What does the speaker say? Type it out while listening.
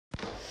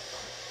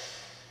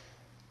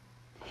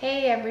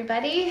Hey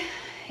everybody,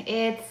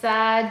 it's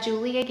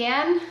Julie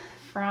again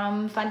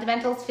from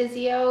Fundamentals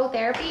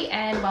Physiotherapy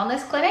and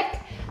Wellness Clinic.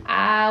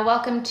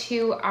 Welcome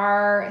to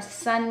our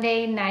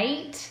Sunday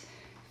night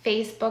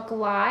Facebook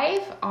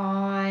Live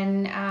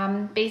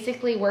on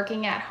basically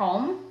working at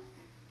home,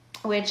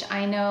 which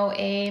I know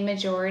a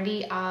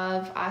majority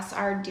of us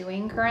are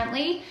doing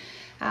currently.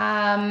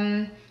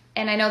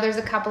 And I know there's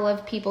a couple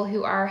of people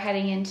who are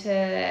heading into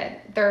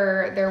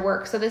their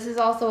work. So this is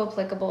also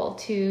applicable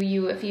to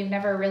you if you've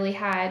never really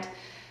had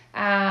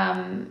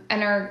an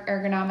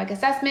ergonomic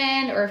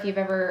assessment, or if you've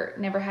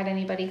never had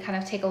anybody kind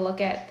of take a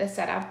look at the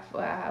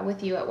setup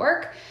with you at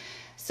work.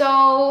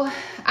 So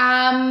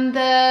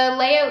the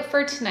layout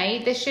for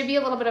tonight, this should be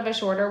a little bit of a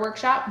shorter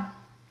workshop.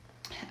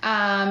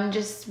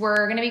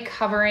 We're going to be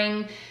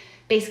covering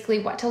basically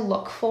what to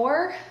look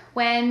for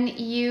when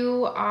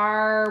you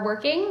are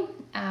working,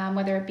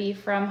 whether it be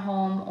from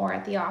home or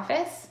at the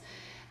office.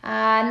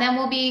 And then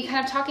we'll be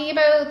kind of talking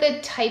about the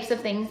types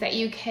of things that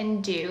you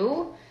can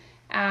do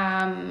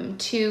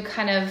to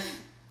kind of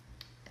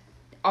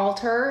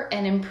alter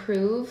and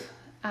improve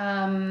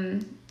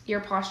your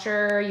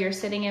posture, your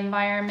sitting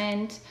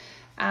environment,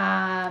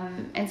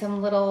 and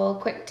some little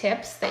quick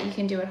tips that you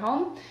can do at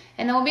home.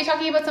 And then we'll be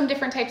talking about some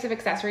different types of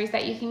accessories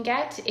that you can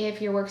get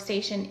if your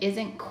workstation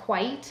isn't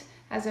quite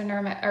as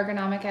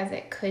ergonomic as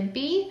it could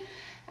be.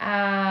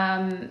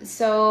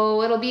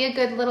 So it'll be a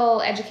good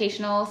little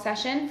educational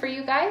session for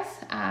you guys.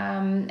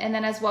 And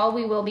then as well,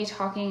 we will be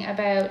talking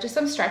about just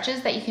some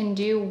stretches that you can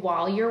do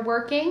while you're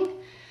working,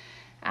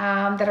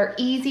 that are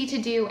easy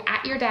to do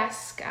at your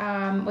desk,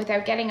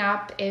 without getting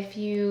up if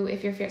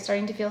you're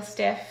starting to feel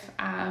stiff,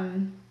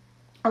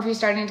 or if you're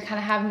starting to kind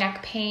of have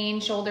neck pain,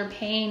 shoulder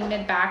pain,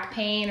 mid-back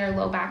pain, or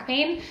low back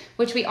pain,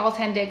 which we all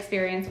tend to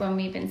experience when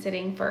we've been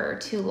sitting for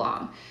too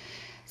long.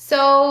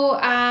 So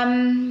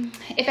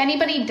if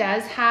anybody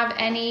does have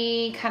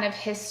any kind of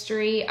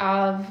history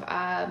of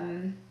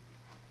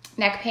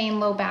neck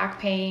pain, low back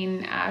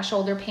pain,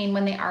 shoulder pain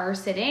when they are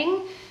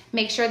sitting,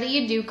 make sure that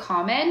you do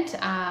comment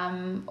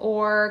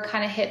or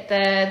kind of hit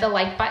the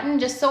like button,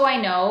 just so I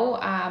know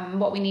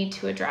what we need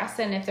to address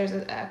and if there's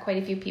quite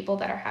a few people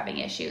that are having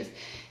issues.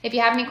 If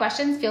you have any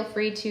questions, feel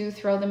free to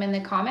throw them in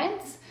the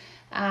comments.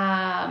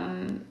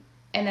 And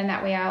then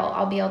that way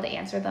I'll be able to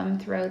answer them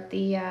throughout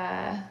the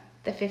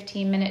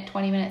 15-minute,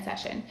 20-minute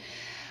session.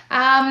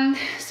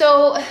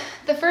 So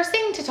the first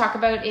thing to talk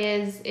about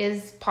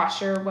is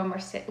posture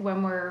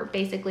when we're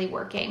basically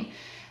working.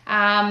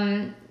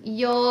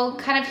 You'll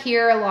kind of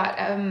hear a lot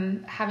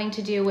having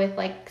to do with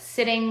like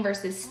sitting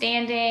versus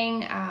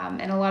standing,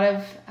 and a lot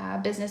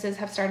of businesses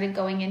have started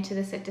going into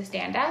the sit to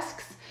stand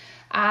desks,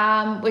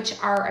 which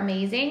are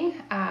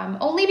amazing,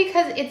 only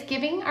because it's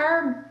giving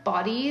our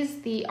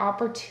bodies the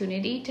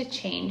opportunity to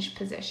change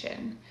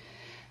position.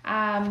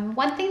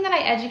 One thing that I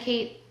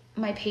educate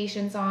my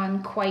patients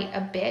on quite a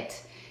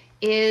bit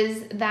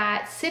is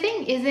that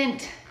sitting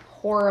isn't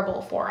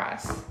horrible for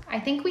us. I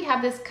think we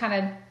have this kind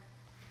of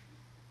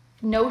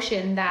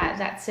notion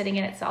that sitting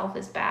in itself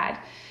is bad.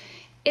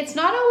 It's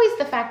not always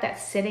the fact that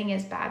sitting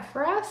is bad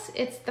for us.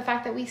 It's the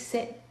fact that we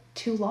sit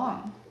too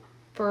long,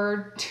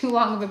 for too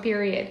long of a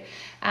period.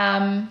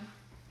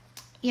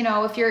 You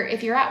know, if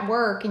you're at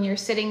work and you're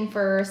sitting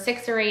for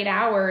 6 or 8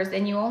 hours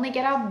and you only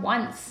get up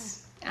once,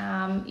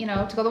 to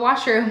go to the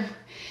washroom,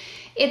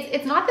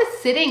 it's not the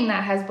sitting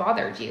that has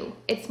bothered you.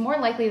 It's more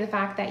likely the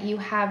fact that you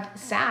have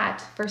sat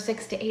for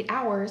 6 to 8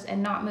 hours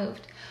and not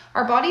moved.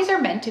 Our bodies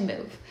are meant to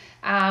move.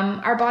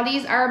 Our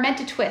bodies are meant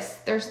to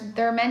twist.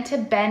 They're meant to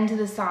bend to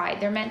the side.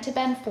 They're meant to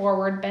bend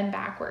forward, bend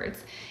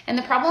backwards. And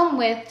the problem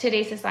with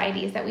today's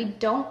society is that we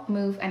don't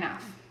move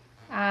enough.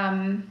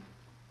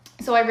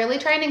 So I really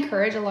try and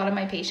encourage a lot of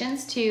my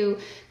patients to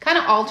kind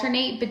of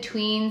alternate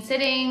between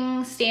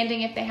sitting,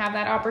 standing if they have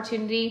that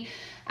opportunity,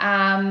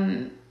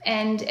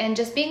 and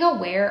just being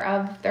aware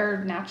of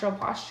their natural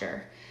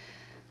posture.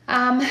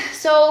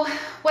 So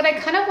what I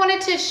kind of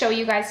wanted to show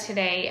you guys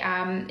today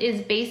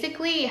is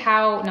basically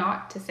how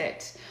not to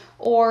sit,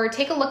 or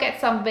take a look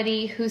at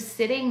somebody who's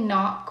sitting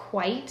not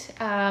quite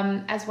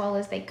as well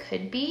as they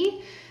could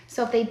be.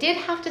 So if they did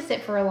have to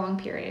sit for a long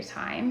period of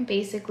time,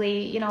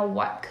 basically,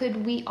 what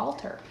could we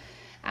alter?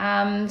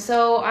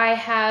 So I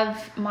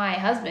have my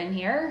husband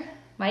here,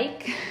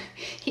 Mike.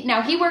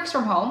 He works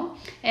from home,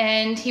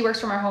 and he works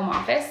from our home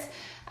office.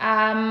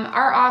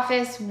 Our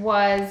office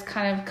was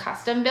kind of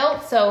custom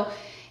built, so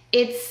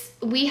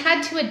we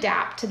had to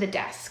adapt to the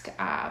desk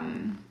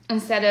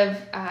instead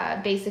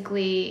of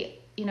basically,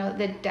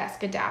 the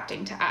desk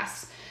adapting to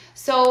us.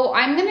 So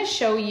I'm going to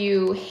show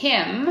you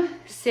him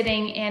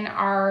sitting in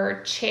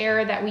our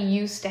chair that we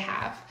used to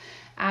have.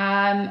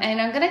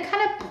 And I'm going to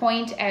kind of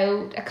point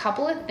out a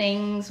couple of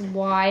things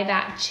why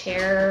that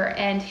chair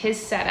and his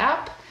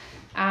setup,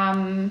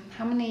 how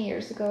many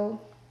years ago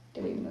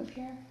did we move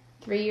here?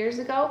 3 years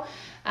ago,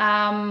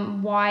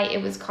 why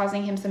it was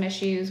causing him some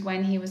issues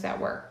when he was at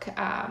work.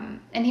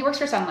 And he works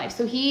for Sun Life,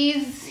 so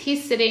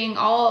he's sitting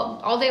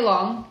all day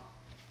long,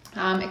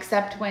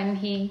 except when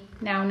he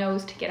now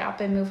knows to get up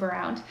and move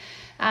around.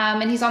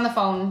 And he's on the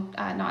phone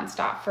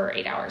nonstop for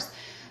 8 hours.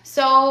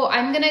 So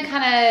I'm gonna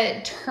kind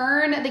of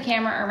turn the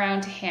camera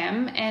around to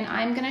him, and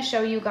I'm gonna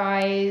show you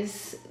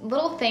guys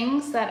little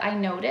things that I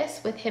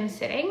notice with him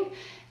sitting,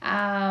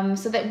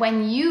 so that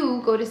when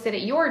you go to sit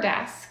at your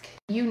desk,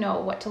 you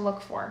know what to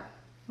look for,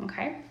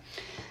 okay?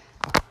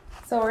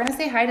 So we're gonna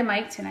say hi to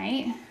Mike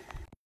tonight.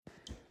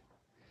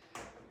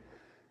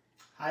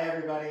 Hi,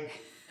 everybody.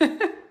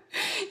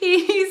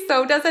 He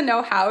so doesn't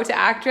know how to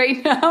act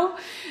right now.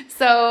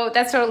 So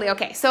that's totally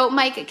okay. So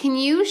Mike, can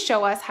you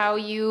show us how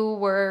you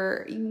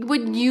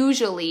would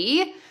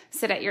usually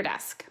sit at your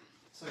desk?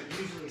 So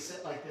I usually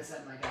sit like this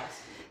at my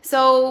desk.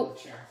 So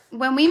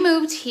when we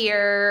moved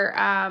here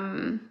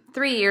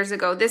 3 years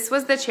ago, this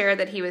was the chair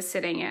that he was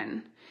sitting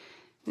in.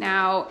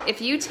 Now,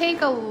 if you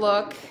take a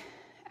look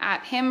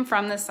at him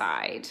from the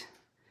side,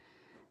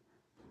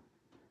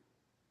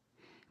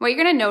 what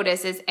you're gonna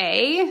notice is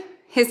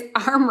his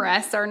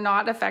armrests are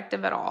not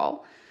effective at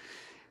all.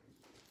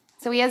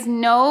 So he has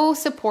no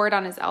support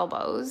on his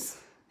elbows.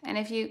 And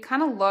if you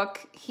kind of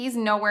look, he's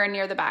nowhere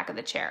near the back of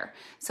the chair.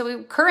 So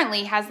he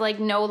currently has like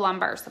no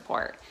lumbar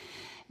support.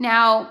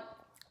 Now,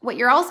 what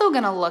you're also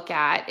gonna look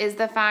at is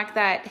the fact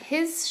that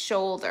his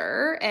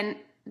shoulder and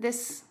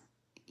this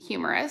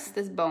humerus,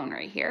 this bone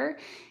right here,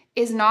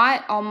 is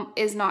not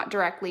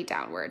directly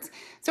downwards.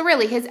 So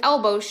really his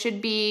elbow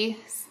should be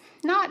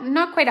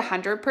not quite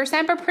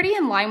 100%, but pretty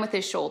in line with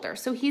his shoulder.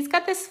 So he's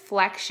got this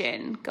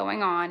flexion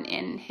going on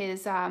in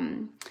his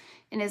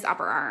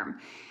upper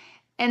arm.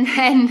 And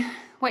then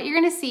what you're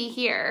gonna see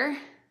here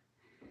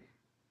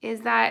is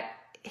that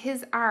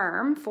his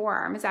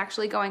forearm is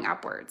actually going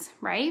upwards,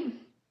 right?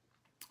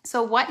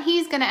 So what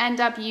he's gonna end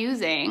up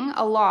using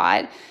a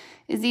lot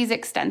is these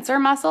extensor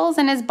muscles,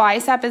 and his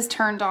bicep is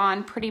turned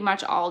on pretty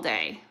much all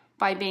day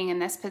by being in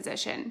this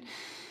position.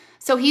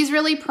 So he's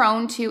really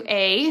prone to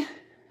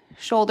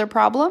shoulder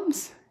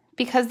problems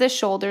because the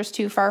shoulder's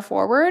too far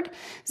forward.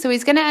 So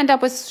he's gonna end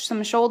up with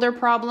some shoulder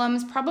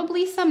problems,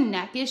 probably some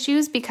neck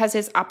issues because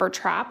his upper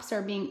traps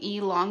are being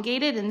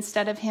elongated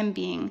instead of him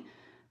being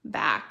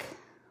back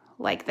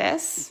like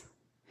this.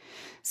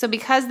 So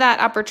because that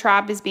upper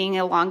trap is being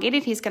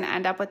elongated, he's gonna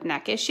end up with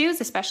neck issues,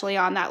 especially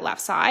on that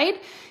left side.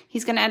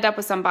 He's gonna end up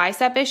with some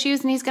bicep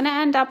issues, and he's gonna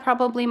end up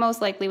probably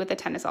most likely with a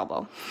tennis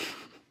elbow,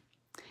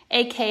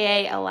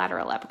 AKA a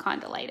lateral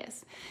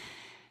epicondylitis.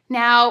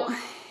 Now,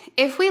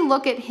 if we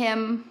look at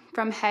him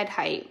from head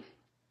height,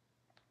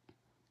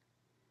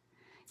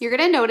 you're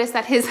gonna notice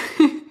that his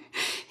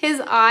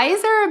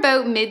eyes are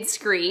about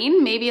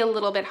mid-screen, maybe a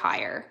little bit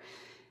higher.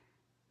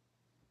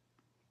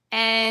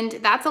 And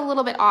that's a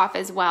little bit off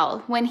as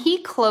well. When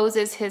he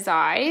closes his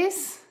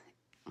eyes,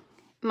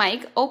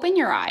 Mike, open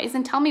your eyes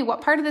and tell me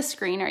what part of the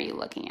screen are you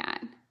looking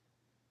at?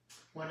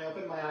 When I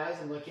open my eyes,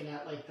 I'm looking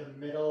at like the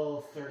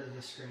middle third of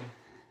the screen.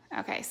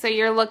 Okay, so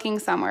you're looking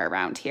somewhere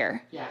around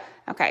here. Yeah.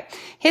 Okay,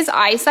 his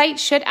eyesight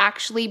should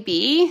actually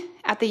be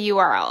at the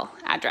URL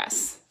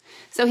address.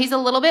 So he's a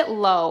little bit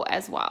low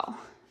as well.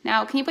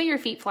 Now, can you put your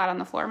feet flat on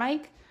the floor,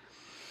 Mike?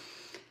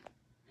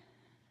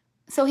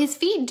 So his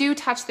feet do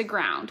touch the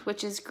ground,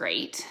 which is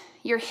great.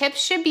 Your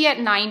hips should be at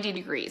 90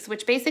 degrees,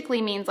 which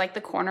basically means like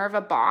the corner of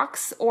a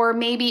box, or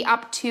maybe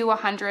up to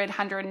 100,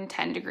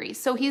 110 degrees.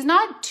 So he's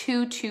not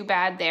too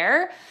bad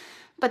there,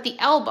 but the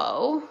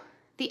elbow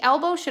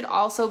should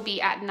also be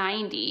at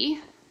 90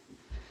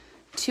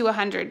 to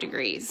 100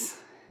 degrees.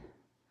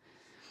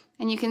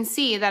 And you can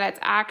see that it's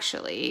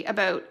actually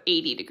about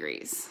 80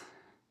 degrees.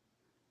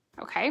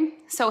 Okay,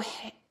 so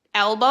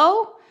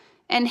elbow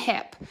and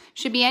hip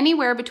should be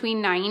anywhere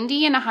between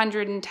 90 and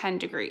 110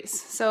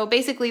 degrees. So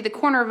basically the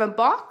corner of a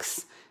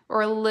box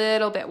or a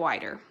little bit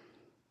wider.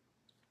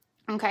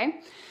 Okay,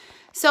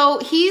 so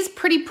he's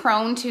pretty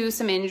prone to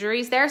some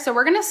injuries there. So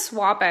we're gonna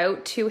swap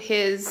out to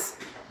his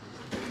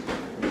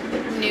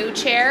new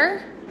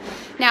chair.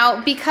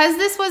 Now, because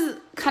this was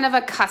kind of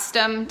a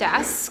custom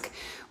desk,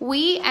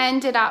 we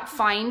ended up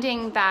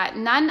finding that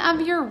none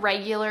of your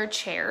regular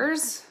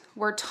chairs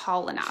were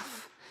tall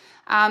enough.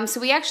 So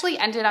we actually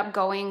ended up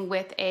going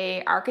with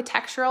a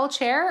architectural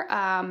chair,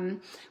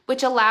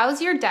 which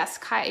allows your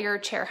your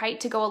chair height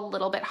to go a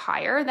little bit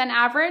higher than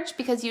average,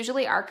 because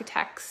usually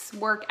architects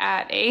work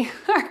at a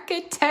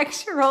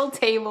architectural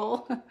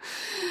table.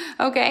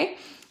 Okay,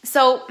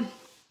 so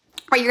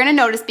what you're gonna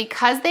notice,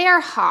 because they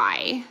are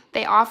high,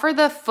 they offer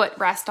the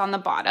footrest on the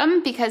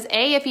bottom, because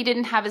if he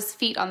didn't have his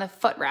feet on the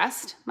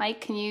footrest,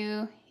 Mike, can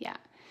you, yeah,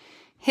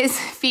 his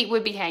feet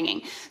would be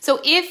hanging. So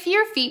if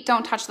your feet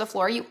don't touch the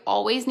floor, you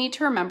always need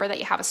to remember that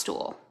you have a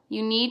stool.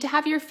 You need to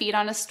have your feet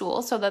on a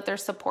stool so that they're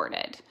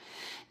supported.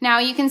 Now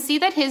you can see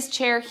that his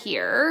chair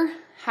here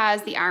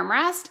has the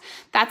armrest.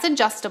 That's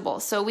adjustable,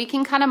 so we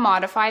can kind of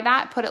modify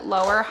that, put it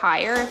lower,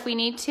 higher if we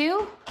need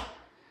to.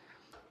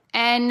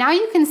 And now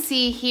you can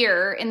see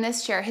here in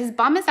this chair, his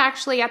bum is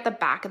actually at the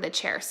back of the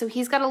chair. So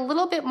he's got a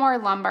little bit more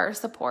lumbar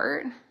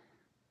support.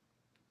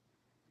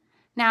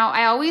 Now,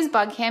 I always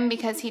bug him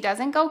because he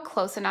doesn't go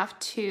close enough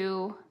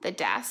to the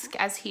desk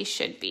as he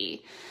should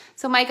be.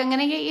 So Mike, I'm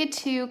gonna get you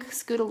to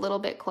scoot a little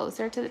bit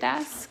closer to the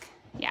desk.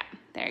 Yeah,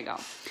 there you go.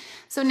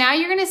 So now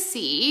you're gonna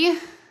see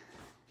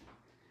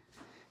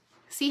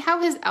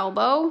how his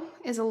elbow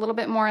is a little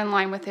bit more in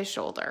line with his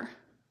shoulder,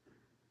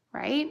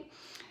 right?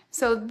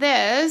 So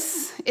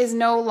this is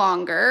no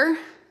longer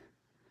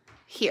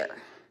here.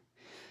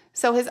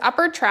 So his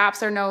upper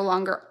traps are no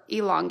longer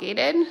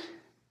elongated.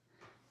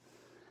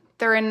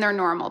 They're in their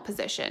normal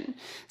position.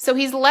 So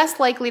he's less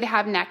likely to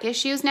have neck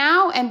issues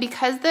now. And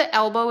because the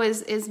elbow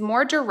is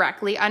more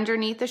directly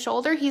underneath the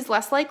shoulder, he's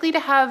less likely to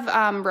have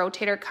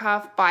rotator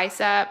cuff,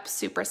 bicep,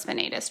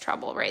 supraspinatus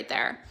trouble right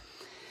there.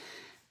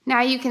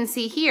 Now you can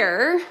see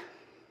here,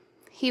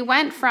 he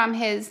went from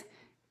his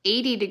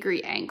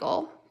 80-degree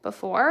angle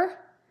before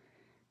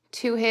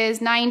to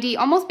his 90,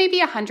 almost maybe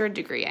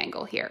 100-degree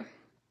angle here.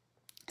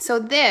 So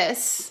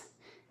this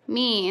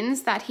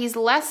means that he's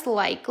less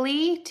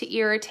likely to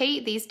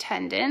irritate these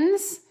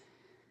tendons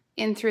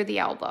in through the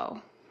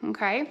elbow,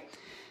 okay?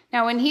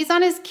 Now when he's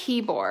on his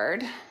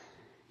keyboard,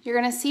 you're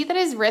gonna see that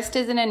his wrist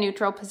is in a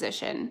neutral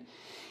position.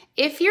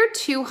 If you're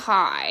too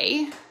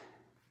high,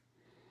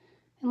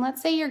 and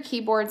let's say your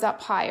keyboard's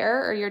up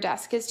higher or your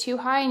desk is too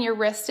high and your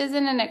wrist is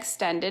in an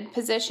extended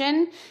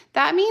position,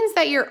 that means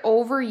that you're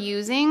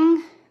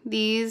overusing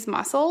these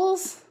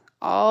muscles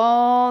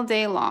all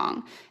day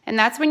long. And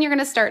that's when you're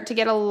gonna start to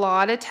get a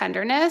lot of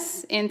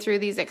tenderness in through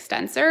these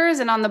extensors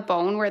and on the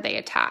bone where they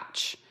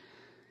attach,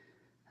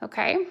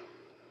 okay?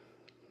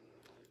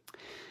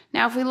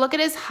 Now, if we look at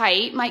his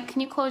height, Mike, can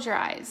you close your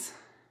eyes?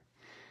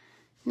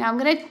 Now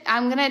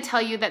I'm gonna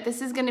tell you that this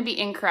is gonna be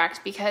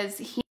incorrect because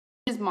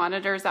his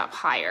monitor's up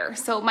higher.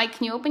 So Mike,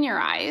 can you open your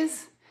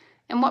eyes?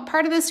 And what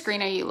part of the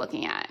screen are you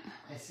looking at?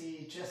 I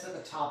see just at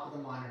the top of the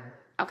monitor.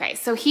 Okay,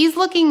 so he's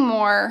looking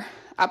more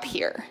up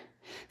here.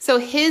 So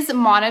his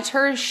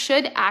monitor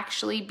should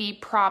actually be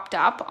propped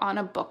up on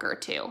a book or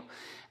two,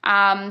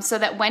 so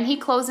that when he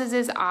closes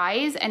his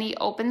eyes and he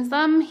opens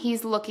them,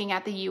 he's looking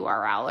at the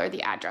URL or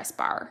the address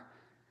bar.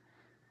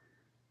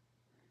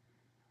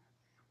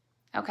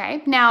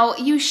 Okay, now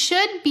you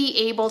should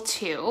be able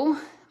to,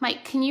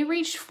 Mike, can you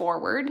reach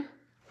forward?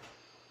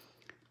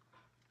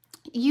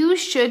 You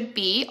should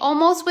be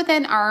almost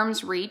within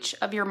arm's reach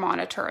of your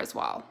monitor as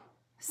well.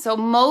 So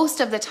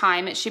most of the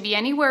time it should be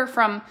anywhere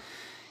from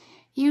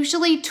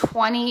usually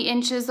 20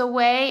 inches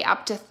away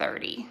up to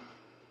 30.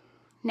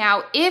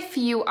 Now, if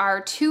you are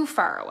too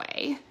far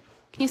away,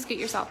 can you scoot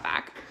yourself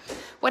back?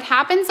 What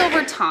happens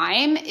over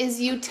time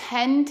is you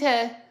tend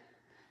to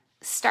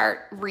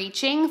start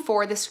reaching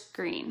for the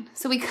screen.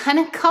 So we kind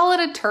of call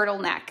it a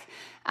turtleneck,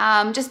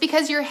 just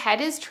because your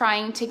head is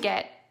trying to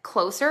get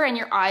closer and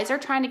your eyes are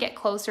trying to get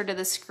closer to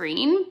the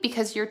screen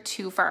because you're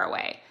too far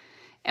away.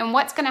 And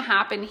what's gonna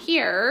happen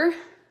here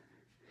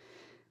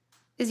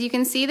is you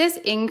can see this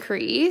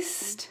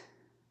increased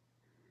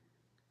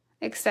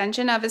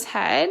extension of his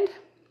head.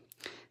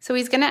 So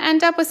he's gonna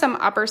end up with some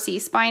upper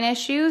C-spine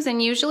issues,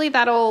 and usually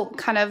that'll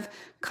kind of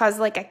cause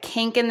like a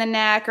kink in the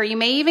neck, or you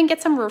may even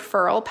get some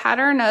referral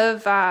pattern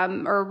of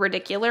or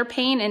radicular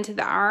pain into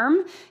the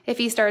arm if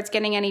he starts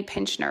getting any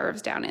pinched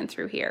nerves down in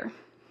through here.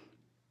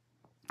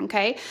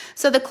 Okay,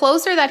 so the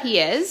closer that he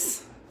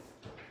is,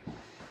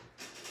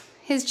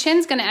 his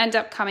chin's gonna end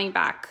up coming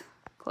back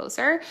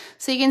closer.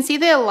 So you can see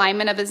the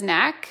alignment of his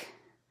neck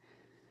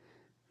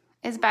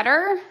is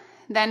better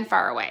than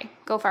far away.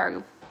 Go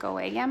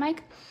away again,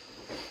 Mike.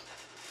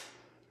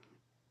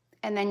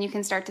 And then you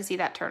can start to see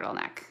that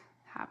turtleneck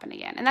happen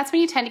again. And that's when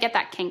you tend to get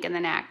that kink in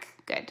the neck.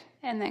 Good.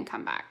 And then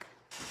come back.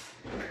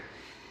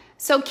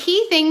 So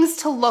key things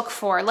to look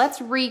for. Let's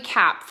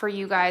recap for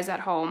you guys at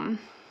home.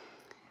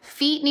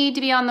 Feet need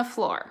to be on the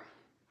floor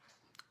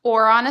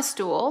or on a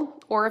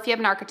stool, or if you have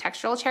an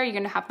architectural chair, you're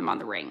going to have them on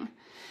the ring.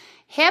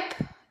 Hip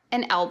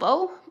and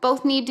elbow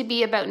both need to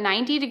be about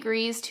 90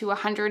 degrees to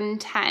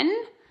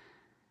 110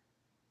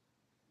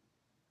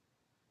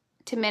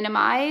 to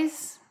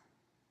minimize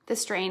the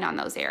strain on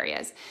those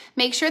areas.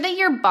 Make sure that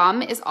your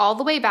bum is all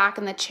the way back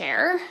in the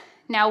chair.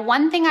 Now,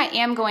 one thing I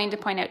am going to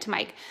point out to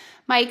Mike.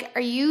 Mike,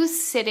 are you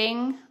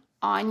sitting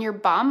on your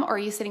bum or are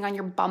you sitting on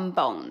your bum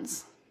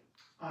bones?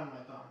 On my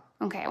bum.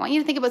 Okay, I want you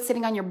to think about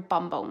sitting on your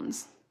bum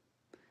bones.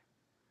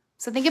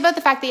 So think about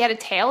the fact that you had a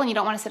tail and you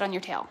don't want to sit on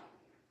your tail.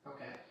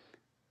 Okay.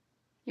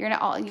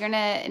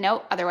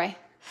 No, other way.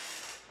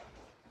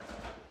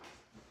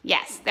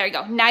 Yes, there you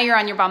go. Now you're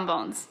on your bum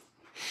bones.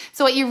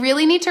 So what you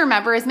really need to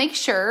remember is make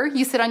sure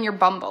you sit on your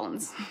bum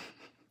bones.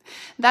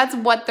 That's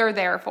what they're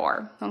there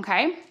for,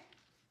 okay?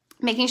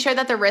 Making sure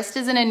that the wrist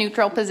is in a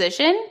neutral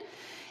position.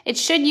 It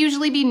should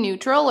usually be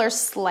neutral or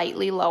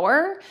slightly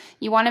lower.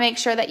 You want to make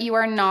sure that you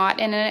are not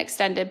in an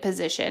extended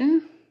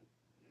position.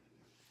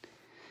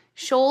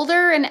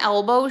 Shoulder and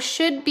elbow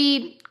should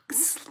be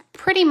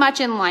pretty much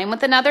in line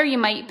with another. You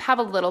might have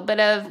a little bit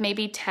of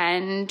maybe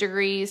 10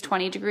 degrees,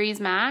 20 degrees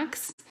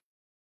max.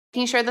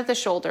 Making sure that the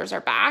shoulders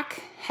are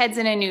back, head's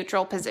in a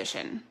neutral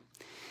position.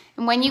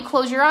 And when you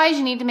close your eyes,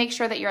 you need to make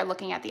sure that you're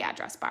looking at the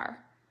address bar.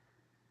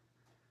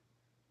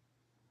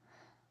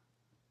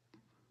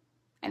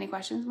 Any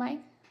questions, Mike?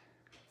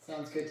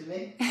 Sounds good to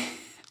me.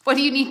 What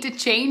do you need to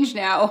change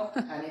now?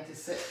 I need to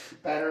sit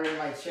better in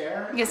my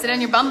chair. You can sit on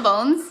your bum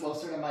bones.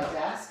 Closer to my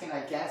desk, and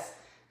I guess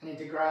I need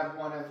to grab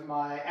one of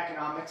my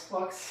economics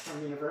books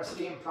from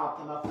university and prop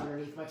them up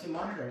underneath my 2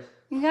 monitors.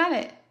 You got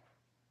it.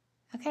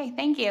 Okay,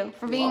 thank you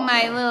for being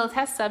my little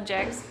test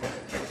subject.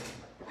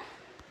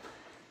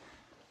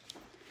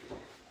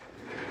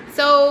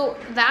 So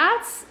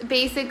that's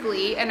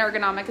basically an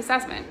ergonomic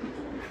assessment,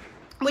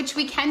 which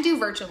we can do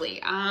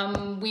virtually.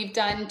 We've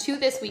done 2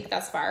 this week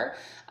thus far,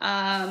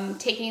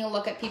 taking a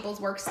look at people's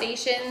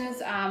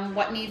workstations,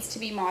 what needs to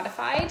be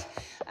modified,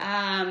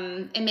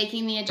 and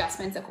making the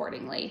adjustments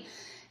accordingly.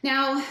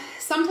 Now,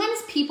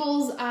 sometimes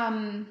people's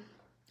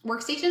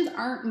workstations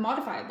aren't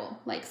modifiable.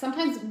 Like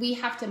sometimes we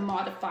have to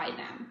modify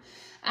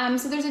them.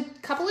 So there's a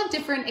couple of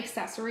different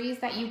accessories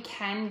that you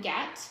can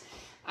get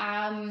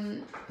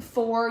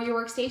for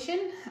your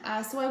workstation.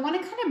 So I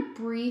want to kind of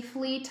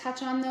briefly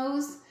touch on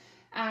those.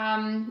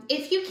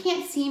 If you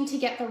can't seem to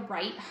get the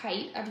right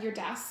height of your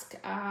desk,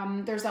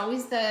 there's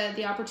always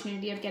the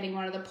opportunity of getting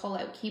one of the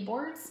pull-out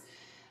keyboards,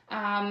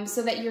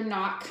 so that you're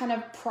not kind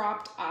of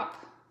propped up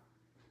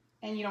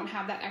and you don't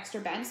have that extra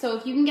bend. So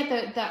if you can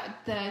get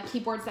the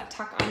keyboards that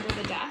tuck under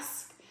the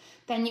desk,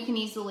 then you can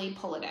easily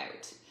pull it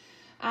out.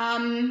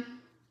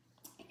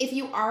 If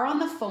you are on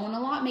the phone a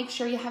lot, make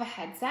sure you have a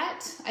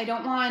headset. I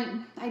don't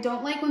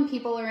like when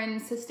people are in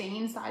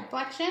sustained side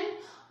flexion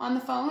on the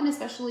phone,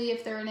 especially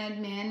if they're an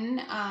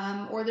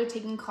admin, or they're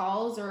taking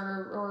calls,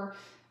 or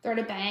they're at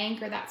a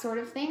bank or that sort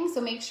of thing. So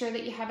make sure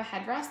that you have a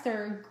headrest.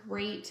 They're a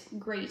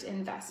great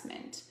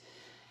investment.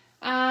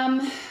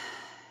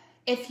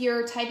 If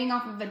you're typing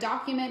off of a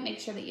document, make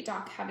sure that you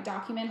have a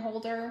document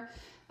holder.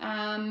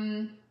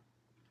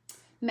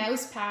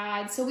 Mouse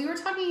pad. So we were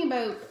talking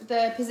about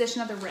the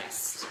position of the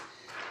wrist.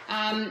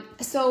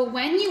 So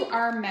when you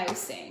are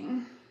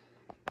mousing,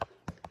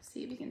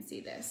 see if you can see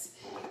this.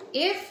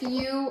 If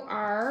you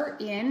are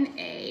in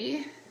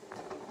a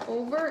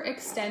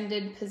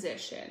overextended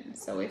position,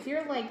 so if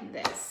you're like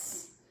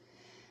this,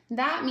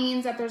 that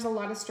means that there's a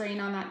lot of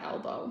strain on that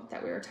elbow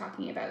that we were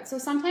talking about. So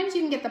sometimes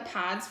you can get the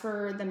pads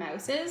for the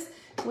mouses,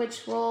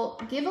 which will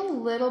give a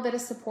little bit of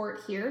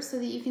support here so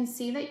that you can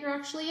see that you're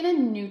actually in a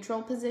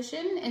neutral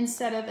position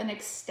instead of an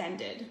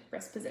extended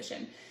wrist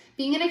position.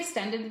 Being an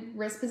extended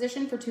wrist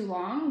position for too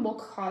long will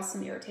cause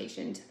some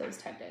irritation to those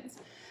tendons.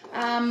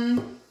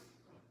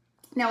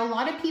 Now, a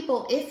lot of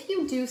people, if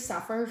you do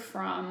suffer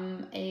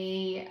from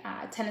a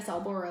tennis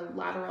elbow or a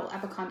lateral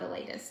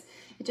epicondylitis,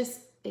 it just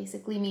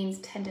basically means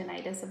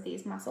tendonitis of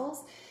these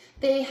muscles.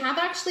 They have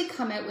actually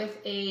come out with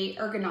a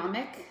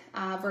ergonomic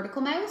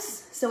vertical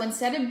mouse. So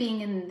instead of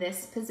being in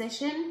this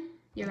position,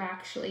 you're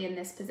actually in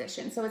this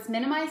position. So it's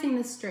minimizing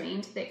the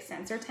strain to the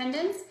extensor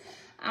tendons.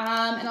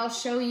 And I'll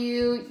show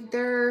you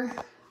there.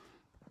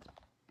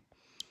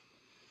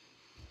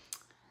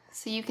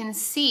 So you can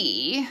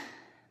see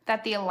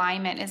that the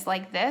alignment is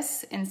like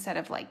this instead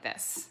of like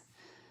this.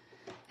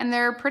 And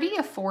they're pretty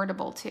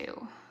affordable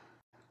too.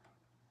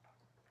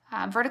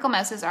 Vertical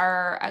mouses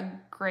are a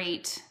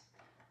great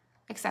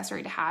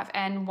accessory to have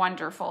and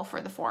wonderful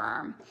for the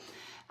forearm.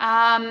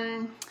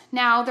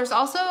 Now there's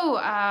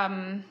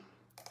also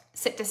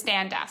sit to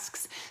stand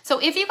desks. So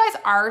if you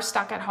guys are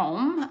stuck at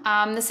home,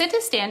 the sit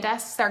to stand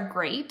desks are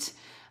great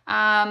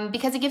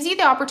because it gives you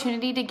the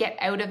opportunity to get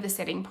out of the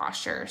sitting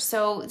posture.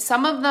 So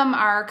some of them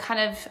are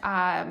kind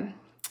of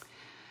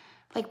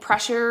like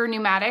pressure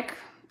pneumatic,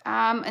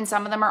 and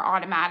some of them are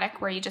automatic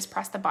where you just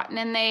press the button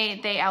and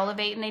they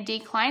elevate and they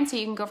decline, so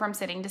you can go from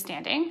sitting to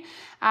standing.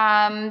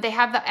 They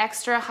have the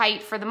extra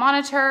height for the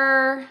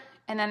monitor,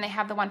 and then they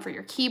have the one for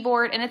your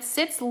keyboard, and it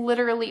sits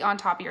literally on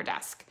top of your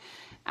desk.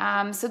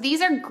 So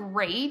these are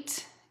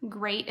great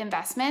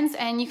investments,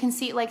 and you can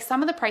see like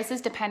some of the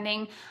prices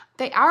depending,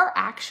 they are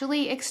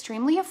actually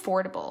extremely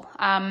affordable.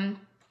 And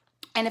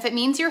if it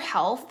means your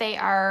health, they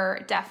are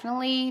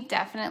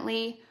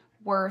definitely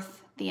worth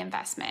the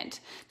investment.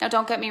 Now,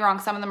 don't get me wrong,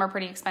 some of them are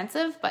pretty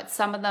expensive, but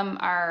some of them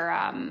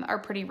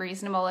are pretty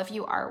reasonable if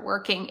you are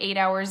working 8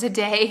 hours a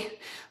day,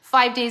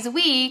 5 days a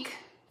week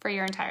for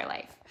your entire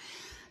life.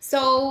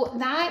 So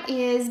that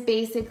is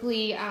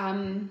basically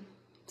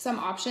some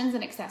options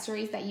and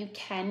accessories that you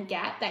can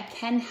get that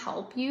can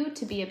help you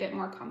to be a bit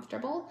more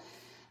comfortable.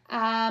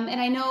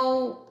 And I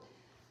know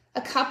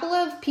a couple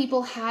of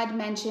people had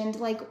mentioned,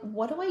 like,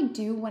 what do I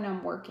do when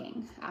I'm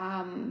working?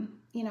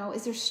 You know,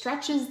 is there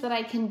stretches that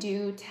I can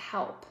do to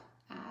help?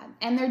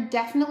 And there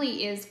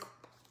definitely is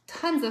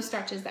tons of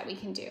stretches that we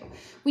can do.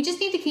 We just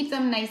need to keep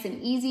them nice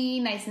and easy,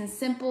 nice and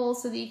simple,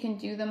 so that you can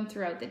do them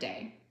throughout the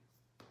day.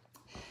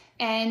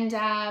 And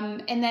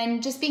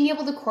then just being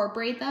able to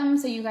incorporate them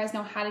so you guys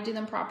know how to do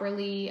them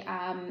properly,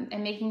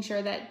 and making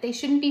sure that they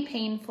shouldn't be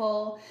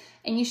painful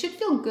and you should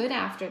feel good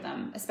after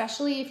them,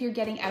 especially if you're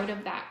getting out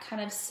of that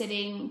kind of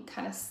sitting,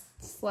 kind of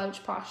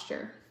slouch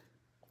posture.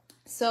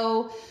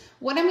 So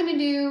what I'm going to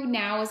do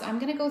now is I'm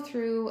going to go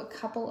through a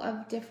couple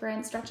of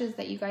different stretches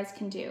that you guys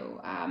can do.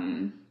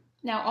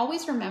 Now,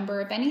 always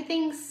remember, if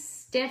anything's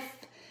stiff,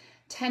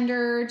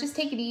 tender, just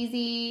take it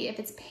easy. If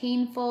it's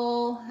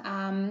painful,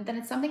 then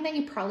it's something that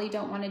you probably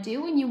don't want to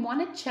do, and you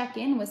want to check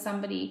in with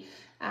somebody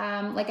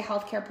like a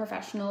healthcare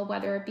professional,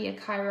 whether it be a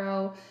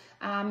chiro,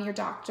 your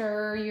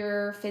doctor,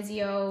 your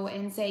physio,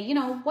 and say, you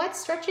know, what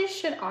stretches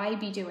should I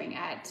be doing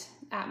at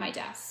my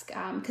desk?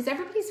 Because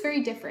everybody's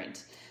very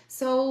different.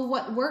 So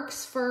what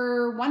works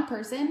for one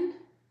person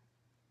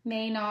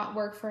may not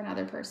work for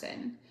another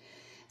person.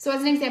 So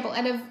as an example,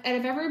 out of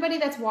everybody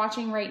that's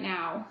watching right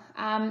now,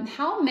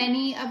 how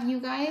many of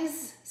you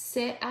guys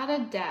sit at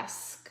a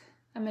desk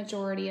a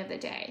majority of the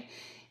day?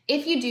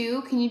 If you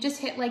do, can you just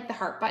hit like the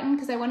heart button?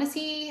 Because I want to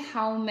see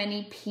how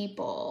many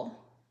people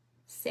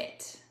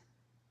sit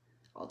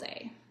all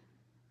day.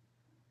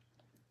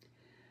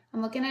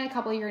 I'm looking at a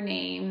couple of your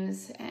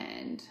names,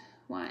 and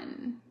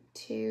 1,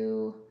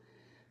 2,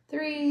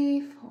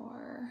 3,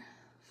 4,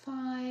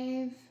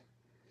 5.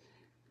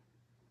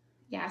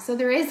 Yeah, so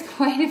there is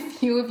quite a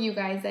few of you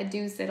guys that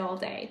do sit all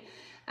day.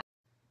 A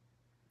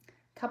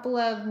couple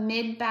of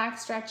mid back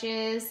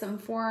stretches, some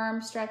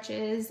forearm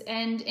stretches,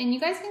 and you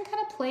guys can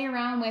kind of play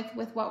around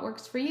with what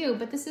works for you,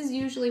 but this is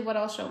usually what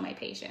I'll show my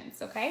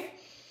patients, okay?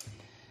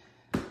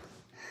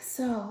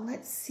 So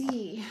let's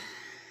see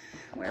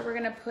where we're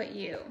gonna put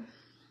you.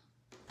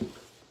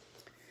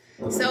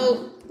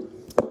 So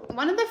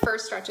one of the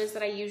first stretches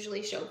that I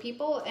usually show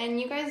people,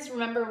 and you guys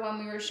remember when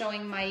we were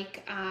showing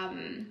Mike,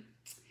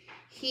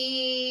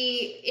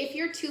 if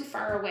you're too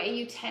far away,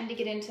 you tend to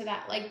get into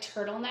that like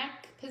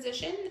turtleneck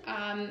position.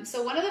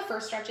 So one of the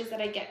first stretches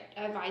that I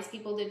advise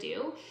people to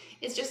do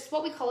is just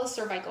what we call a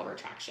cervical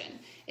retraction.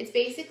 It's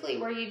basically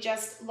where you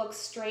just look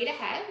straight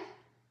ahead.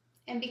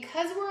 And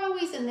because we're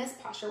always in this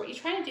posture, what you're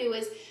trying to do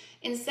is,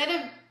 instead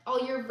of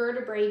all your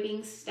vertebrae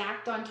being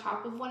stacked on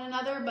top of one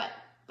another,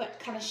 but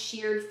kind of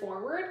sheared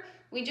forward,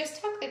 we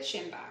just tuck the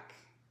chin back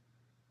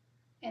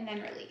and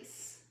then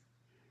release.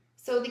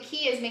 So the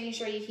key is making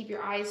sure you keep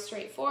your eyes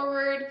straight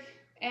forward,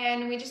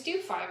 and we just do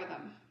 5 of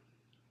them.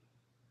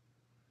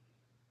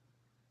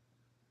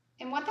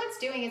 And what that's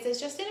doing is it's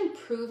just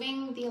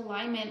improving the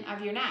alignment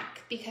of your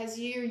neck, because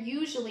you're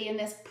usually in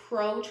this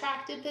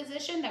protracted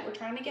position that we're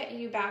trying to get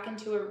you back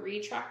into a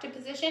retracted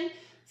position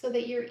so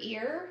that your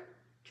ear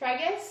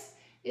tragus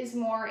is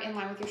more in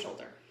line with your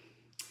shoulder.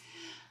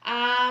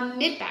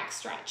 Mid-back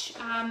stretch.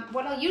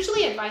 What I'll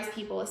usually advise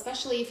people,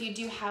 especially if you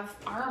do have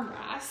arm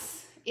rests,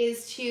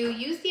 is to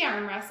use the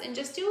arm rest and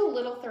just do a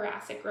little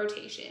thoracic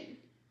rotation.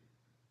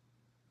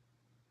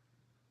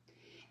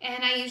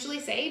 And I usually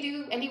say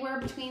do anywhere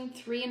between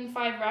 3 and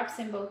 5 reps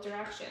in both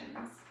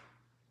directions.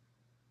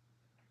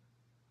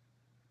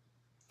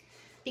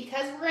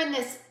 Because we're in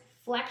this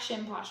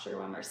flexion posture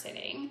when we're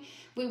sitting,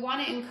 we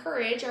want to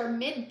encourage our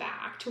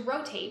mid-back to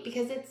rotate,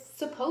 because it's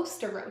supposed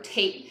to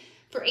rotate.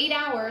 For 8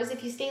 hours,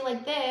 if you stay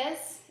like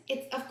this,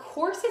 of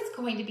course it's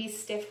going to be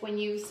stiff when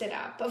you sit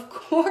up, of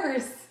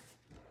course.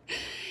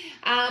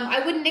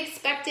 I wouldn't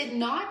expect it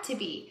not to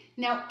be.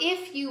 Now,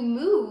 if you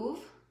move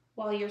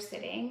while you're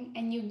sitting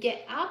and you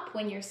get up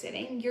when you're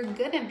sitting, you're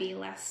gonna be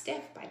less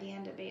stiff by the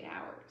end of 8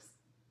 hours.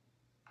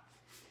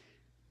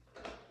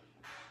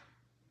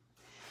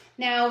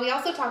 Now, we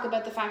also talk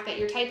about the fact that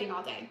you're typing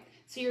all day.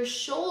 So your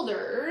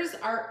shoulders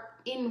are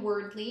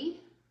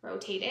inwardly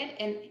rotated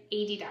and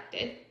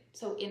adducted,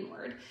 so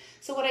inward.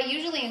 So what I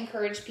usually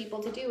encourage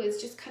people to do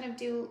is just kind of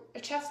do a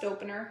chest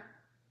opener.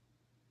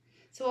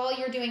 So all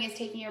you're doing is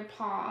taking your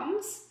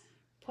palms,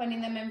 pointing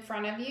them in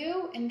front of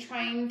you, and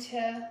trying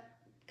to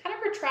kind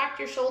of retract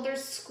your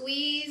shoulders,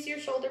 squeeze your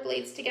shoulder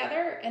blades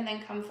together, and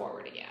then come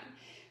forward again.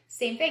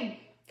 Same thing,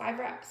 5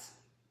 reps.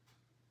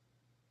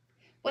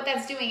 What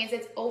that's doing is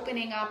it's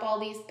opening up all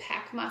these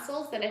pec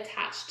muscles that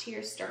attach to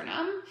your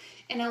sternum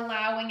and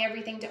allowing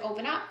everything to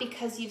open up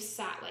because you've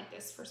sat like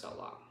this for so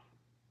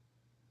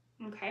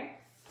long. Okay?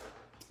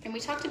 And we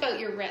talked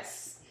about your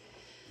wrists.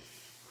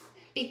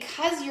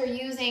 Because you're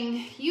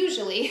using,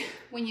 usually,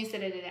 when you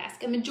sit at a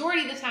desk, a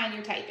majority of the time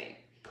you're typing.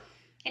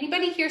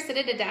 Anybody here sit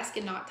at a desk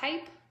and not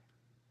type?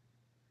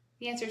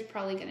 The answer is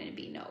probably going to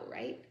be no,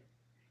 right?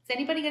 Is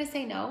anybody going to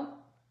say no?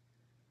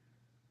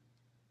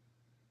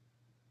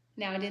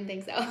 No, I didn't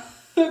think so.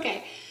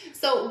 Okay,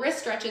 so wrist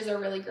stretches are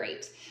really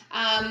great.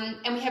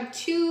 And we have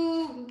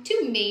two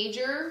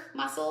major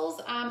muscles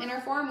in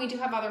our forearm. We do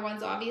have other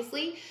ones,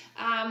 obviously.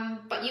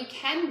 But you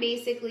can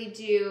basically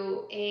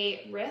do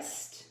a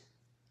wrist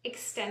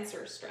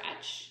extensor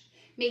stretch,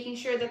 making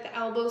sure that the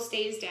elbow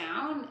stays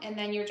down, and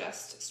then you're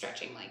just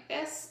stretching like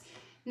this.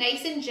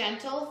 Nice and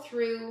gentle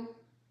through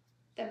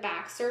the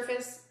back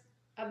surface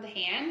of the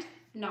hand,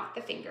 not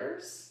the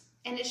fingers.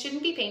 And it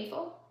shouldn't be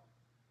painful.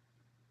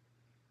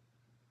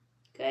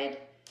 Good.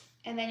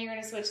 And then you're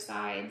going to switch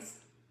sides.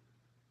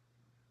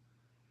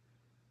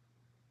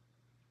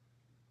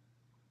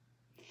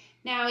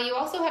 Now, you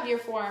also have your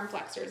forearm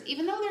flexors.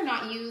 Even though they're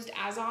not used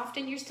as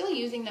often, you're still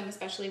using them,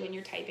 especially when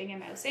you're typing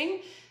and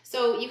mousing.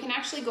 So you can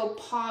actually go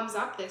palms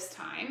up this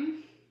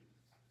time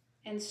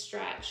and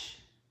stretch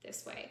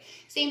this way.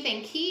 Same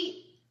thing.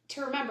 Key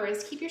to remember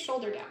is keep your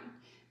shoulder down.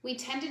 We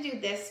tend to do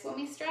this when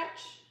we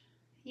stretch.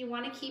 You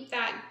want to keep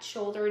that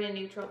shoulder in a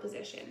neutral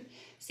position.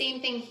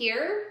 Same thing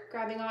here,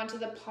 grabbing onto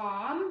the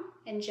palm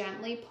and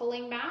gently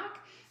pulling back,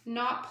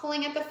 not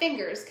pulling at the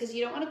fingers because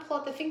you don't want to pull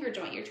at the finger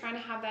joint. You're trying to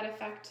have that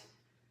effect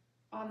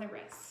on the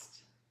wrist.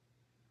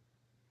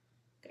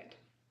 Good.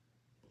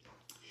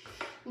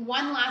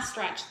 One last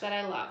stretch that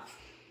I love,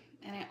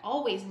 and I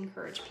always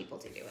encourage people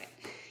to do it,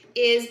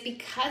 is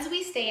because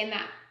we stay in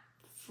that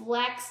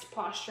flexed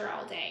posture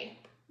all day.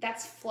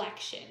 That's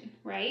flexion,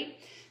 right?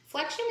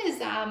 Flexion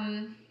is,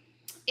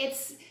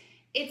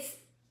 it's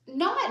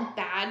not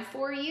bad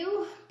for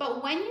you,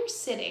 but when you're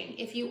sitting,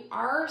 if you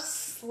are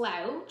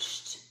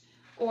slouched,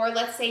 or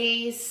let's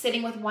say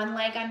sitting with one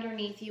leg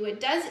underneath you, it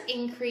does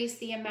increase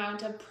the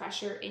amount of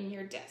pressure in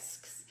your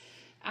discs.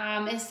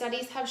 And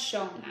studies have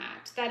shown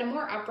that a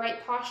more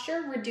upright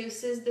posture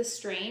reduces the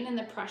strain and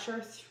the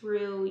pressure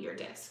through your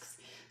discs.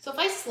 So if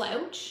I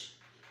slouch,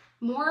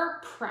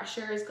 more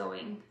pressure is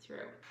going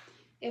through.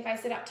 If I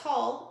sit up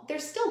tall,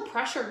 there's still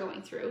pressure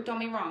going through. Don't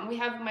be wrong. We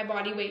have my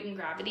body weight and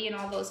gravity and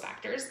all those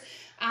factors,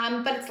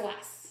 but it's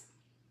less.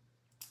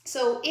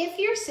 So if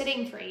you're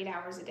sitting for 8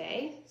 hours a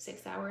day,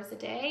 6 hours a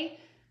day,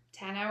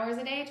 10 hours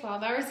a day,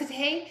 12 hours a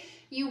day,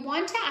 you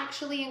want to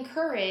actually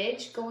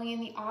encourage going in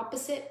the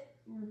opposite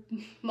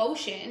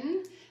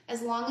motion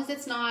as long as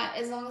it's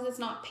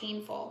not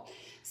painful.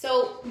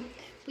 So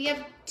we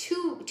have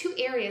two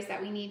areas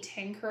that we need to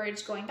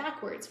encourage going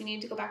backwards. We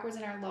need to go backwards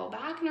in our low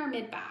back and our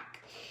mid back.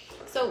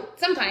 So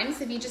sometimes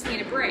if you just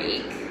need a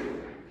break,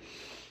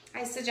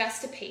 I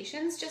suggest to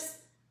patients just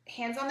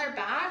hands on their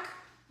back,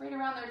 right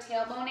around their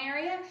tailbone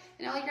area,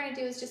 and all you're going to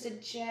do is just a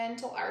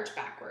gentle arch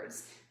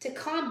backwards to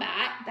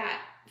combat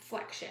that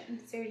flexion.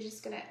 So you're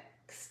just going to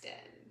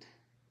extend.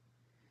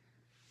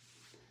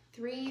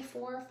 3,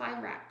 4,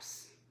 5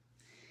 reps.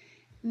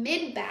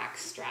 Mid back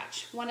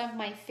stretch, one of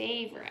my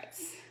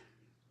favorites.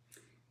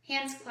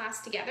 Hands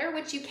clasped together,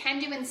 which you can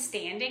do in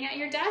standing at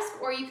your desk,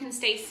 or you can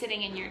stay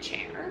sitting in your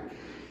chair.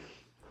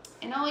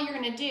 And all you're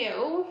gonna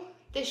do,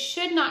 this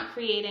should not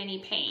create any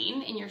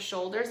pain in your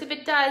shoulders. If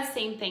it does,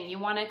 same thing. You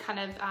wanna kind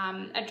of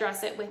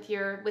address it with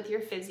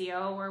your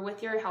physio or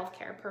with your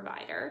healthcare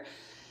provider.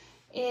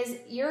 Is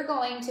you're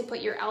going to put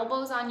your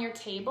elbows on your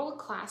table,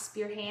 clasp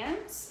your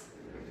hands,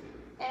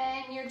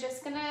 and you're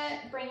just gonna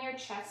bring your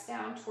chest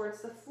down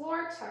towards the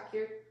floor, tuck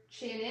your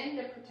chin in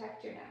to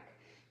protect your neck.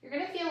 You're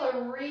gonna feel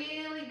a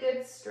really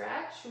good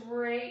stretch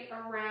right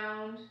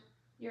around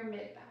your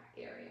mid-back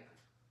area.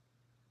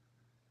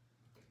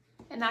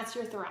 And that's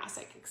your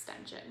thoracic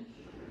extension.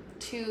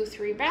 2,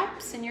 3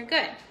 reps and you're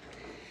good.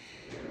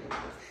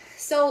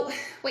 So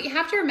what you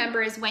have to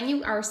remember is when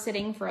you are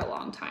sitting for a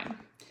long time,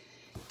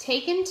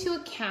 take into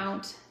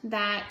account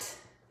that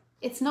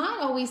it's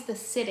not always the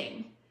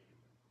sitting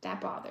that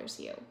bothers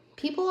you.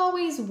 People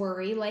always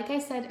worry, like I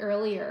said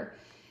earlier,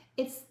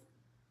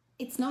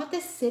 it's not the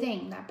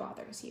sitting that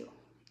bothers you.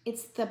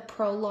 It's the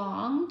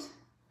prolonged,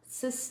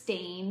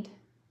 sustained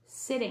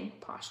sitting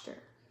posture.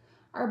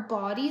 Our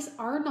bodies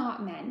are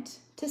not meant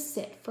to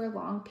sit for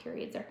long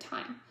periods of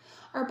time.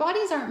 Our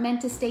bodies aren't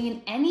meant to stay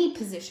in any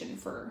position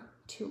for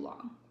too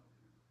long.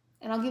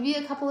 And I'll give you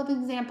a couple of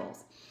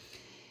examples.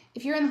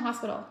 If you're in the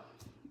hospital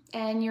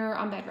and you're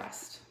on bed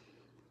rest,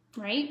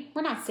 right?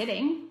 We're not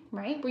sitting,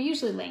 right? We're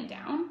usually laying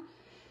down.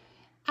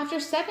 After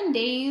 7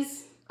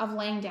 days of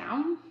laying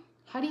down,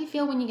 how do you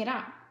feel when you get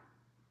up?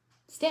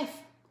 Stiff,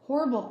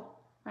 horrible,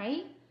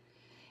 right?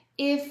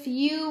 If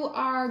you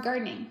are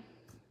gardening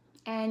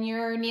and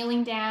you're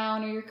kneeling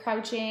down or you're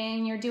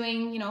crouching, you're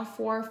doing,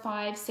 4,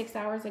 5, 6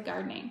 hours of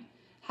gardening,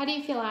 how do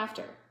you feel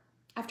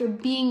after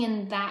being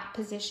in that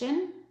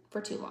position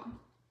for too long?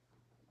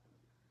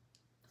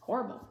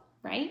 Horrible,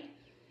 right?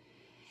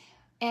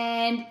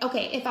 And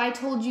okay, if I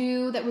told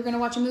you that we're gonna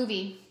watch a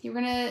movie, you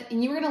were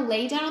gonna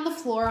lay down on the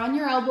floor on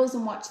your elbows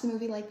and watch the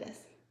movie like this,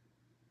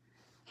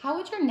 how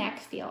would your neck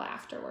feel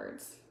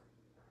afterwards?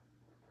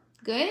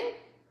 Good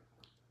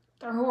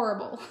or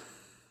horrible?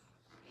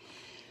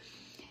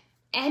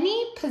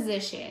 Any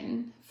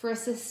position for a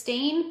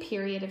sustained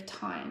period of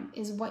time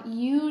is what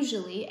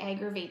usually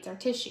aggravates our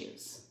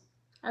tissues,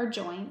 our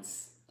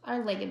joints,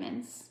 our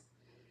ligaments.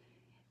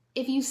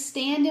 If you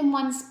stand in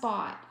one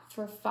spot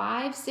for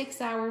 5,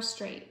 6 hours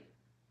straight,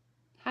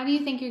 how do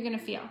you think you're gonna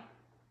feel?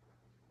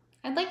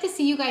 I'd like to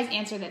see you guys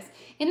answer this.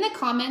 In the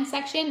comment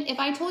section, if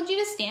I told you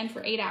to stand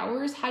for 8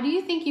 hours, how do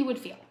you think you would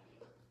feel?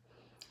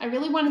 I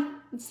really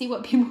want to see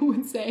what people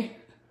would say.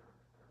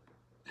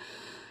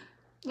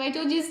 If I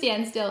told you to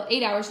stand still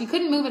 8 hours, you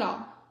couldn't move at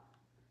all,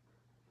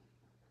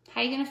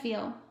 how are you gonna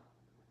feel?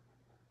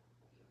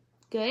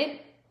 Good?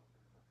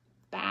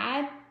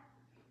 Bad?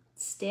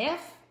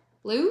 Stiff?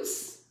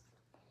 Loose?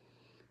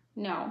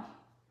 No.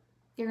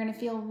 You're gonna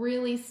feel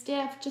really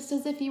stiff, just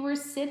as if you were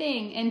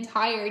sitting, and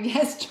tired.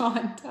 Yes,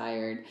 John,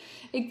 tired.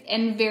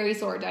 And very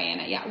sore,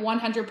 Diana. Yeah,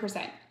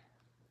 100%.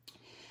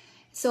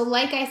 So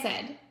like I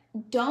said,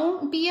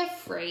 don't be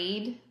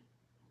afraid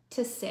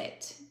to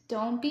sit.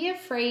 Don't be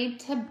afraid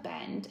to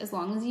bend as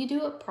long as you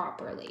do it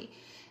properly.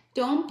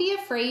 Don't be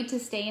afraid to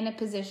stay in a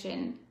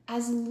position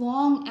as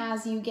long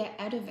as you get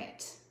out of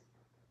it.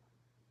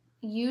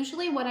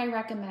 usually what I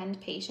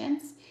recommend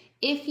patients,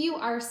 if you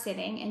are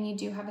sitting and you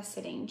do have a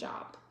sitting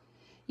job,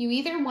 you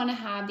either want to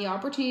have the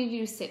opportunity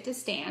to sit to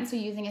stand, so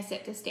using a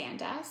sit to stand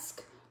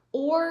desk,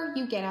 or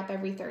you get up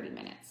every 30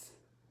 minutes.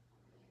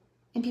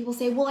 And people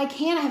say, well, I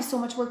can't, I have so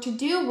much work to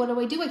do. What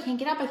do? I can't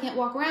get up, I can't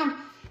walk around.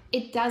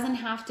 It doesn't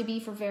have to be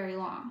for very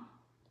long.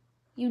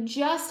 You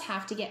just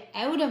have to get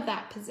out of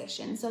that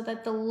position so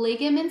that the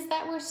ligaments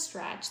that were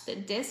stretched, the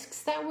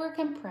discs that were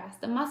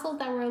compressed, the muscles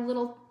that were a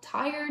little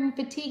tired and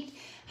fatigued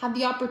have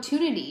the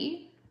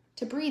opportunity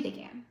to breathe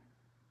again.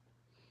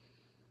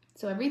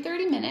 So every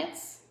 30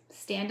 minutes,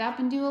 stand up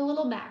and do a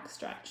little back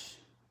stretch.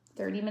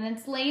 30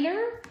 minutes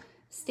later,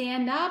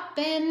 stand up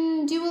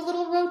and do a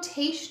little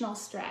rotational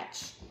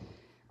stretch.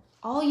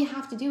 All you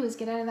have to do is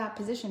get out of that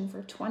position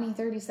for 20,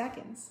 30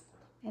 seconds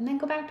and then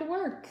go back to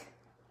work,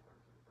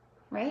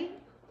 right?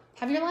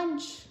 Have your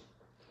lunch.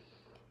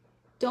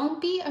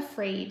 Don't be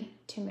afraid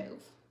to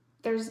move.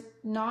 There's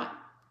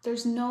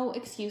no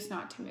excuse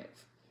not to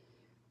move.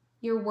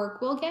 Your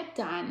work will get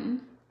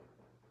done.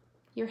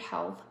 Your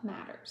health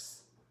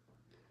matters.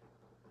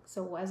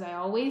 So as I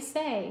always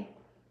say,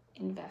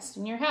 invest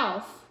in your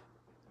health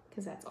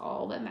because that's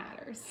all that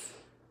matters.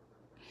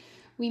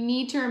 We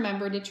need to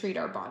remember to treat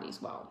our bodies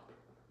well.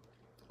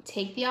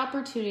 Take the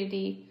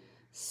opportunity,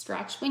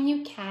 stretch when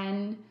you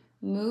can,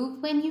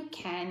 move when you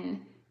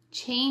can,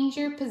 change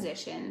your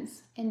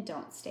positions, and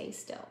don't stay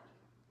still.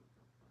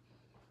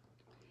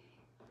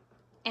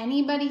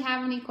 Anybody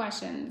have any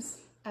questions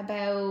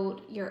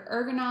about your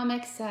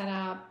ergonomic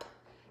setup,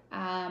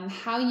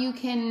 how you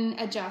can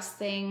adjust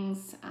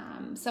things,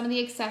 some of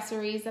the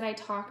accessories that I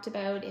talked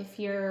about, if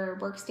your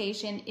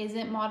workstation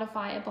isn't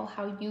modifiable,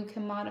 how you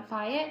can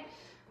modify it,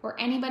 or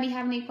anybody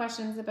have any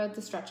questions about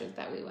the stretches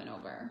that we went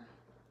over?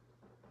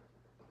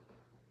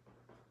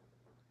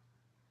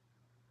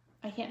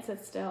 I can't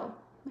sit still.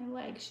 My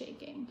leg's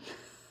shaking.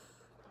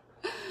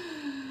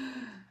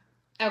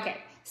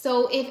 Okay,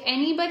 so if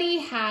anybody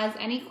has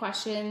any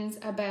questions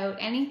about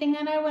anything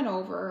that I went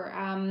over,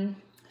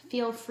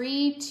 feel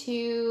free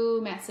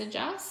to message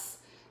us,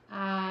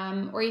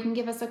 or you can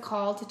give us a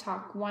call to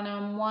talk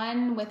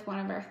one-on-one with one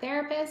of our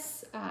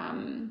therapists.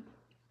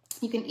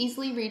 You can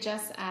easily reach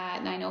us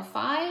at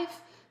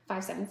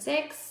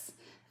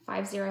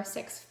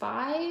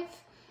 905-576-5065.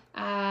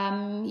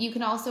 You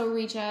can also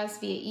reach us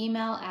via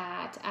email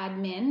at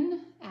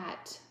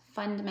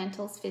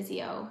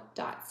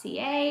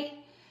admin@fundamentalsphysio.ca.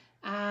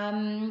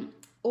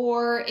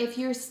 Or if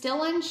you're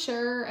still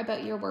unsure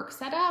about your work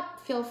setup,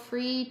 feel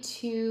free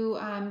to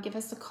give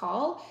us a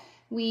call.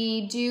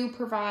 We do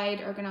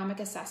provide ergonomic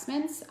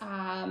assessments,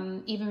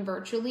 even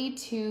virtually,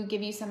 to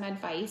give you some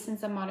advice and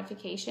some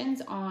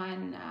modifications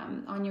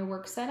on your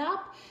work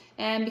setup.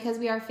 And because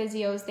we are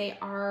physios, they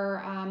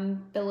are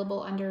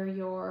billable under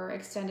your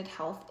extended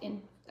health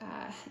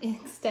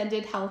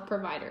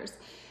providers.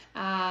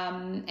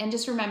 And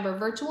just remember,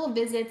 virtual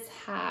visits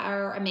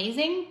are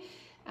amazing.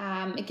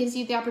 It gives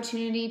you the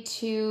opportunity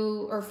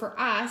for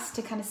us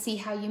to kind of see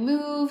how you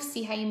move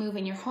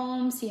in your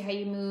home, see how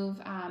you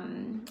move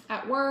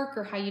at work,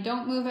 or how you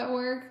don't move at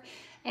work.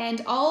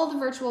 And all the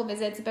virtual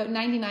visits, about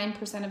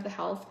 99% of the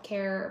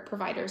healthcare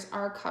providers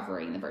are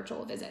covering the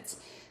virtual visits.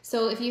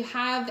 So if you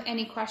have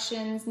any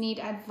questions, need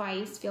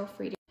advice, feel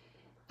free to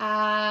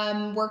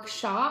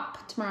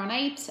workshop tomorrow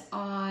night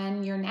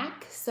on your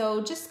neck.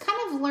 So just kind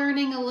of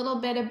learning a little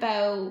bit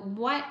about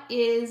what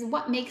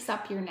makes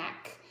up your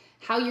neck,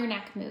 how your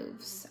neck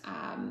moves,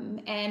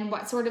 and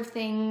what sort of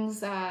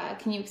things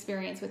can you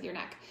experience with your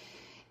neck.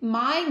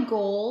 My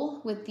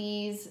goal with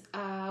these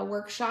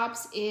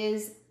workshops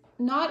is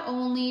not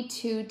only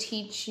to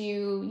teach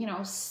you,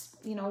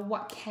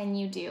 what can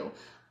you do.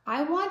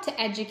 I want to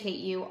educate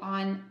you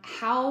on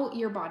how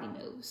your body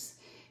moves,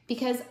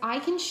 because I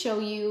can show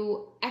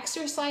you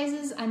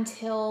exercises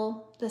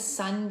until the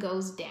sun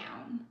goes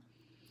down.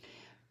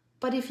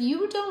 But if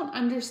you don't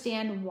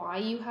understand why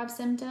you have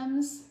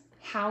symptoms,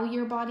 how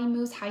your body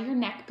moves, how your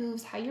neck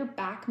moves, how your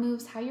back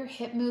moves, how your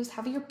hip moves,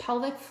 how your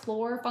pelvic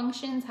floor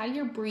functions, how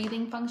your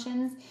breathing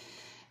functions,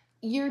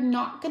 you're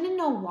not going to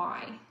know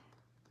why.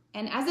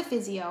 And as a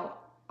physio,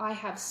 I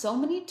have so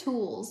many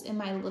tools in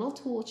my little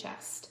tool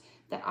chest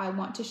that I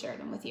want to share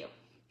them with you.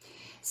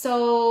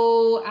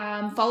 So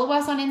follow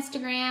us on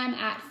Instagram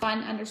at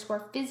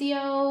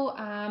fun_physio.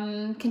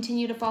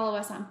 Continue to follow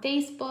us on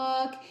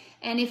Facebook.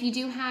 And if you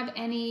do have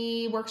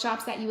any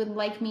workshops that you would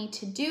like me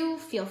to do,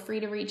 feel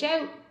free to reach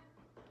out.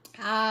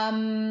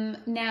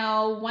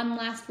 Now, one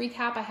last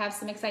recap. I have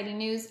some exciting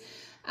news.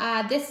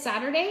 This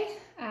Saturday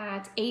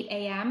at 8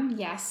 a.m.,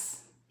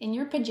 yes, in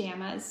your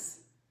pajamas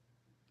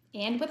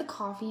and with a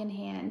coffee in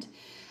hand,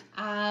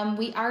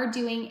 we are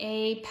doing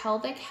a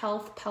pelvic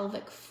health,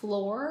 pelvic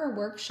floor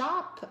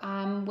workshop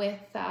with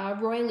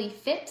Royally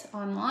Fit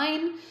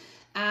online.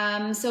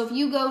 So if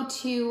you go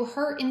to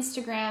her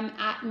Instagram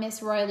at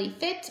Miss Royally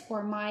Fit,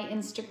 or my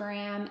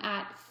Instagram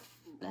at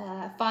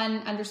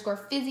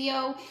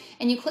fun_physio,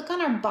 and you click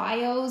on our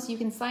bios, you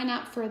can sign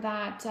up for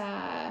that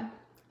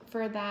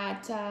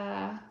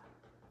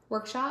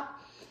workshop.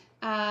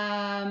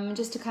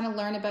 just to kind of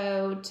learn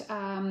about,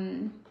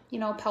 you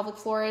know, pelvic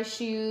floor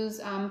issues,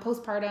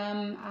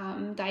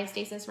 postpartum,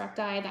 diastasis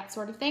recti, that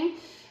sort of thing.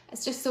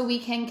 It's just so we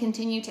can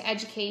continue to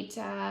educate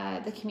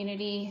the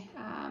community.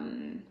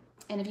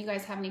 And if you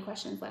guys have any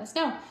questions, let us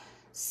know.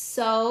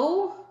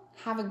 So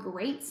have a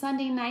great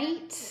Sunday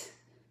night.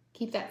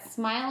 Keep that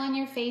smile on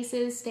your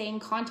faces. Stay in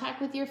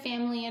contact with your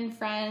family and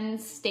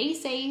friends. Stay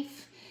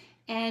safe.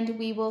 And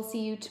we will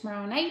see you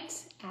tomorrow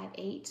night at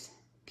 8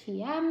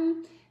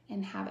 p.m.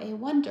 and have a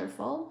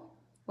wonderful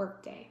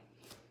work day.